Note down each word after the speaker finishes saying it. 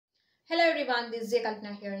Hello everyone, this is Chinnaiah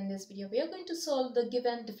Kalpana here. In this video, we are going to solve the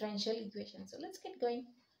given differential equation. So let's get going.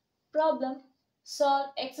 Problem: solve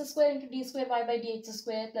x square into d square y by dx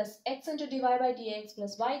square plus x into dy by dx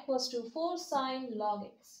plus y equals to 4 sine log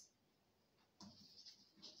x.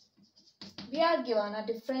 We are given a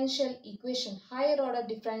differential equation, higher order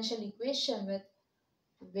differential equation with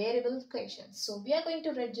variable equations. So we are going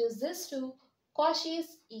to reduce this to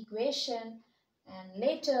Cauchy's equation and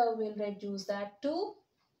later we'll reduce that to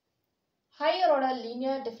higher order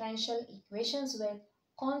linear differential equations with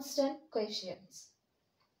constant coefficients.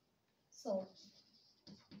 So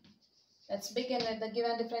let's begin with the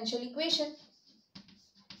given differential equation.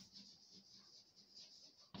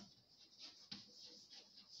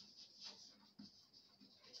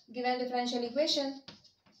 Given differential equation: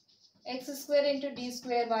 x square into d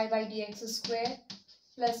square y by dx square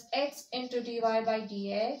plus x into dy by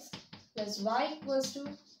dx plus y equals to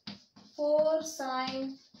 4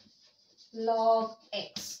 sine log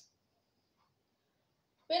x.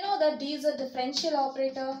 We know that d is a differential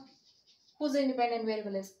operator whose independent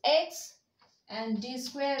variable is x and d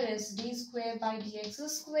square is d square by dx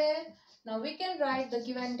square. Now we can write the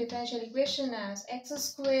given differential equation as x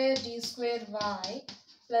square d square y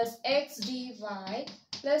plus x dy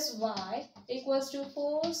plus y equals to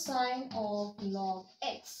 4 sine of log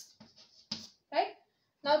x. Right?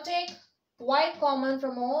 Now take y common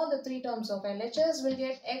from all the three terms of LHS. We'll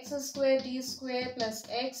get x square d square plus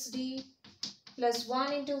xd plus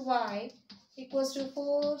 1 into y equals to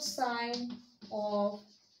 4 sine of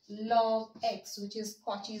log x, which is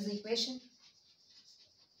Cauchy's equation.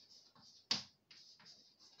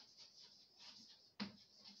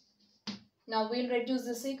 Now we'll reduce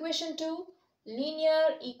this equation to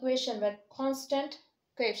linear equation with constant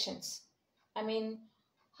coefficients. I mean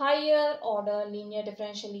higher order linear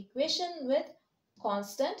differential equation with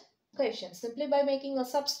constant coefficients, simply by making a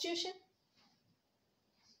substitution.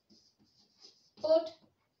 Put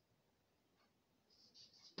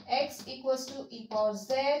x equals to e power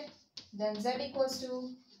z, then z equals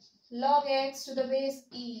to log x to the base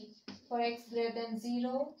e for x greater than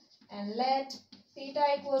 0, and let theta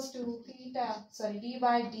equals to d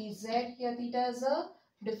by dz. Here theta is a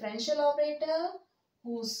differential operator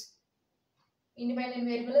whose independent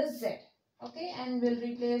variable is z. Okay, and we'll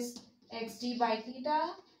replace xd by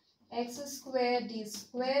theta, x square d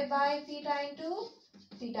square by theta into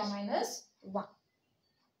theta minus 1.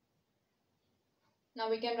 Now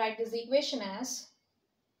we can write this equation as,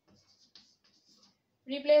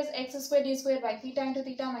 replace x square d square by theta into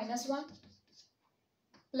theta minus 1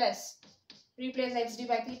 plus replace xd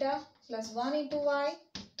by theta plus 1 into y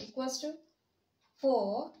equals to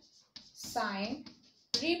 4 sine,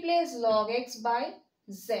 replace log x by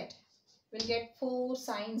z. We'll get 4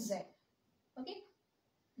 sine z. Okay.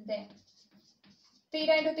 Then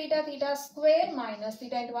theta into theta, theta square minus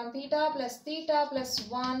theta into 1 theta plus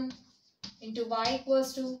 1 into y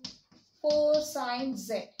equals to 4 sine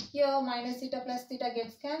z. Here minus theta plus theta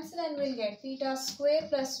gets cancelled and we'll get theta square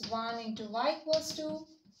plus 1 into y equals to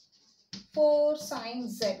 4 sine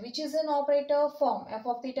z, which is an operator form. F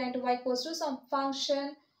of theta into y equals to some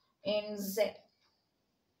function in z.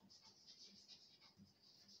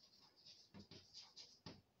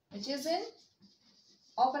 Which is in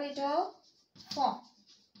operator form,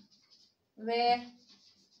 where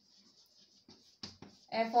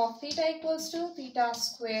f of theta equals to theta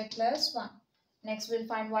square plus 1. Next we'll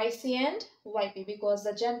find yc and yp, because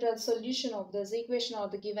the general solution of this equation or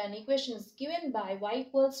the given equation is given by y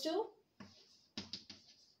equals to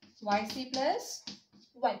yc plus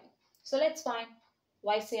yp. So let's find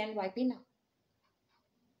yc and yp now.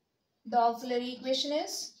 The auxiliary equation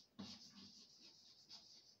is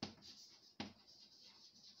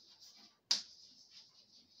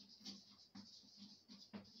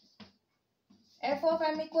f of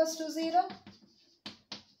m equals to 0,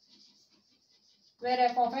 where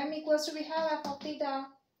f of m equals to, we have f of theta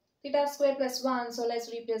square plus 1. So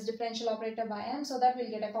let's replace differential operator by m, so that we'll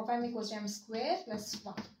get f of m equals to m square plus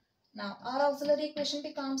 1. Now our auxiliary equation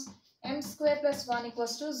becomes m square plus 1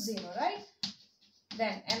 equals to 0, right?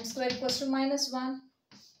 Then m square equals to minus 1.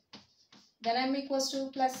 Then m equals to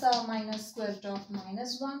plus or minus square root of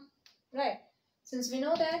minus 1, right? Since we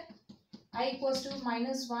know that I equals to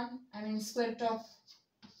minus 1, I mean square root of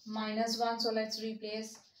minus 1. So let's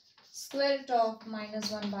replace square root of minus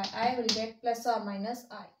 1 by I, will get plus or minus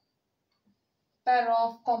I. Pair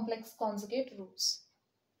of complex conjugate roots.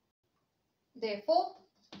 Therefore,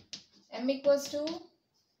 m equals to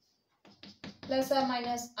plus or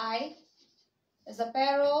minus I is a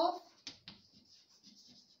pair of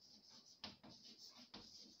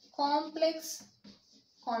complex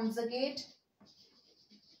conjugate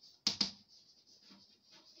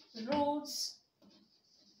roots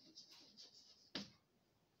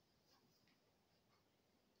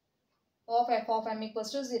of f of m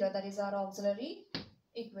equals to 0. That is our auxiliary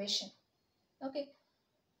equation. Okay.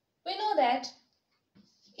 We know that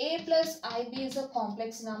a plus ib is a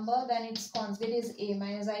complex number, then its conjugate is a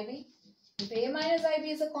minus ib. If a minus ib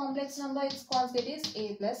is a complex number, its conjugate is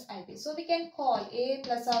a plus ib. So we can call a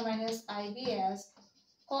plus or minus ib as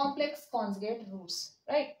complex conjugate roots,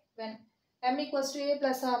 right? When m equals to a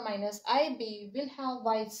plus or minus ib, we'll have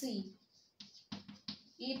yc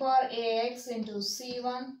e power ax into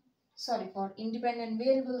c1, sorry, for independent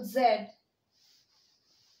variable z,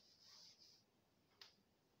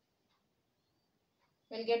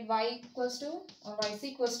 we'll get y equals to, or yc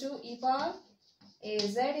equals to e power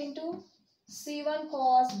az into c1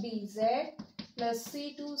 cos bz plus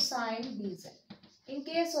c2 sin bz. In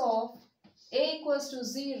case of a equals to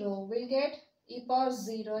 0, we'll get e power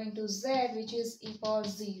 0 into z, which is e power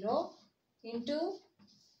 0 into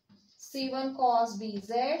c1 cos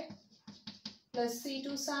bz plus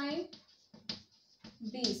c2 sin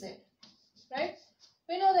bz, right?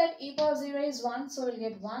 We know that e power 0 is 1, so we'll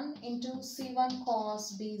get 1 into c1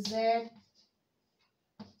 cos bz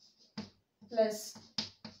plus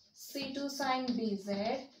c2 sin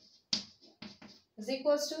bz is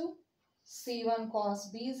equals to c1 cos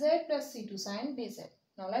bz plus c2 sin bz.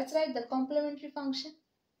 Now let's write the complementary function.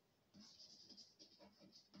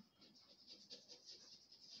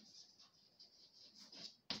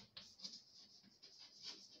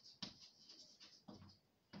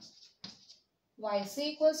 yc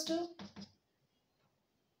equals to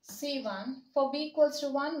c1. For b equals to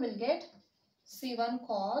 1, we'll get c1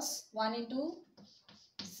 cos 1 into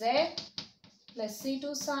z plus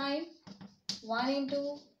c2 sin 1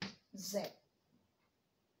 into z.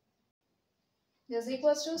 This is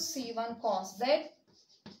equals to c1 cos z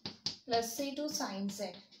plus c2 sin z.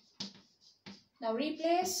 Now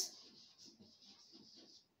replace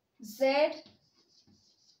z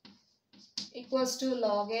equals to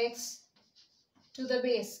log x to the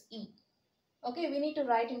base e. Okay, we need to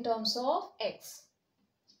write in terms of x.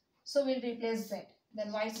 So we'll replace z.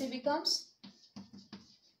 Then yc becomes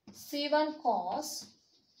c1 cos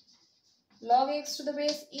log x to the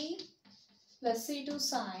base e plus c2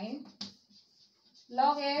 sin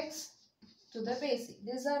log x to the base e.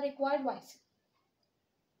 These are required yc.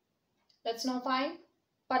 Let's now find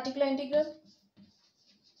particular integral.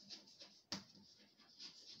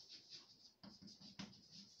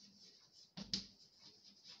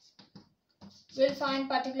 We'll find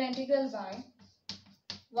particular integral by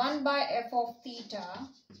 1 by f of theta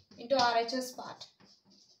into RHS part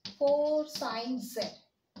 4 sin z.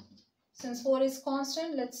 Since 4 is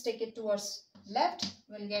constant, let's take it towards left.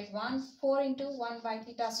 We'll get 4 into 1 by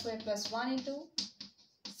theta square plus 1 into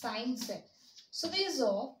sin z. So this is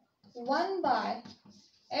of 1 by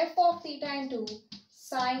f of theta into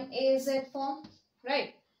sin az form,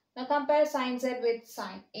 right? Now compare sin z with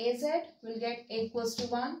sin az. We'll get a equals to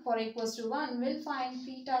 1. For a equals to 1, we'll find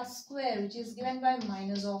theta square, which is given by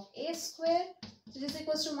minus of a square, which is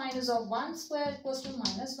equals to minus of 1 square equals to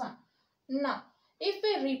minus 1. Now, if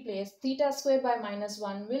we replace theta square by minus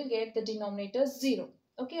 1, we'll get the denominator 0.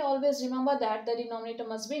 Okay, always remember that the denominator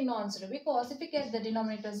must be non-zero, because if we get the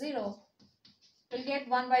denominator 0, we'll get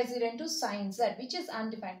 1 by 0 into sin z, which is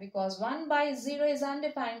undefined, because 1 by 0 is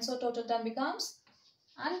undefined, so total term becomes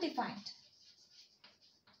undefined.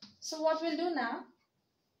 So what we'll do now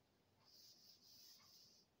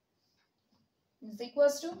is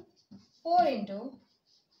equals to 4 into,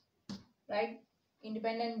 right,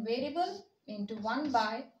 independent variable into 1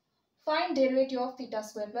 by find derivative of theta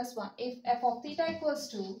square plus 1. If f of theta equals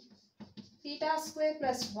to theta square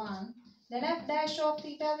plus 1, then f dash of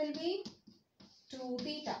theta will be 2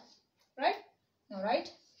 theta, right? Now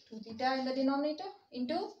write 2 theta in the denominator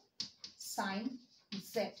into sin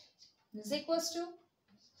z. This is equals to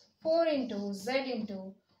 4 into z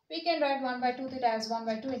into, we can write 1 by 2 theta as 1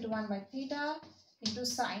 by 2 into 1 by theta into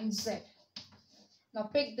sin z. Now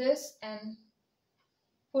pick this and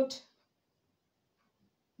put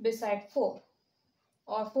beside 4,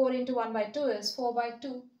 or 4 into 1 by 2 is 4 by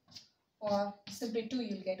 2, or simply 2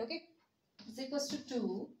 you'll get, okay? This is equals to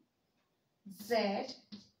 2 z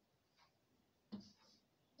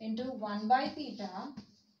into 1 by theta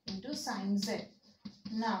into sin z.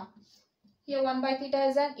 Now, here 1 by theta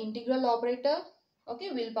is an integral operator. Okay,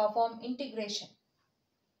 we'll perform integration.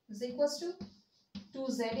 This is equals to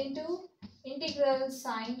 2z into integral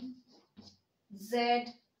sin z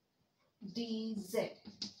dz.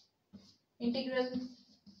 Integral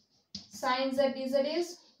sin z dz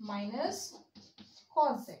is minus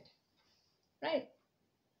cos z, right?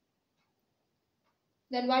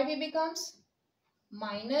 Then yp becomes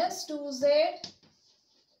minus 2z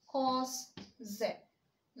cos z.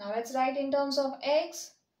 Now let's write in terms of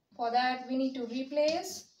x. For that we need to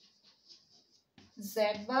replace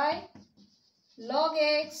zy log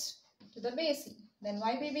x to the base e. Then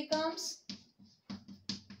yp becomes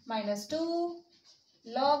minus 2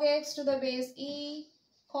 log x to the base e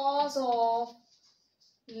cos of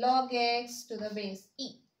log x to the base e.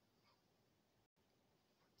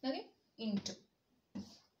 Okay, into.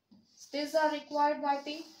 These are required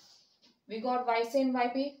yp. We got yc and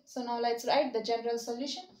yp. So now let's write the general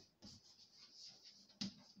solution.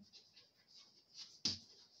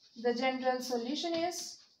 The general solution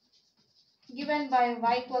is given by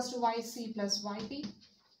y equals to yc plus yp.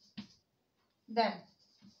 Then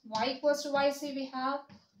y equals to yc, we have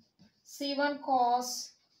c1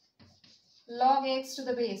 cos log x to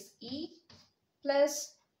the base e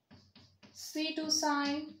plus c2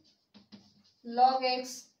 sin log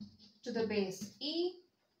x to the base e,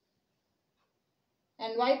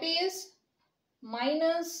 and yp is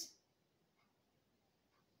minus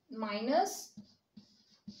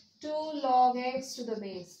 2 log x to the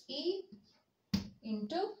base e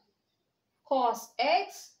into cos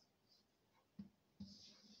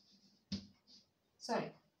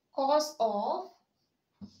of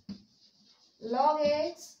log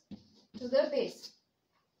x to the base.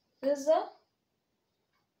 This is the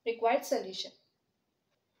required solution.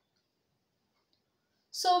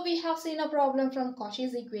 So we have seen a problem from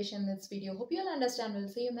Cauchy's equation in this video. Hope you'll understand. We'll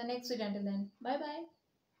see you in the next video. Until then, bye bye.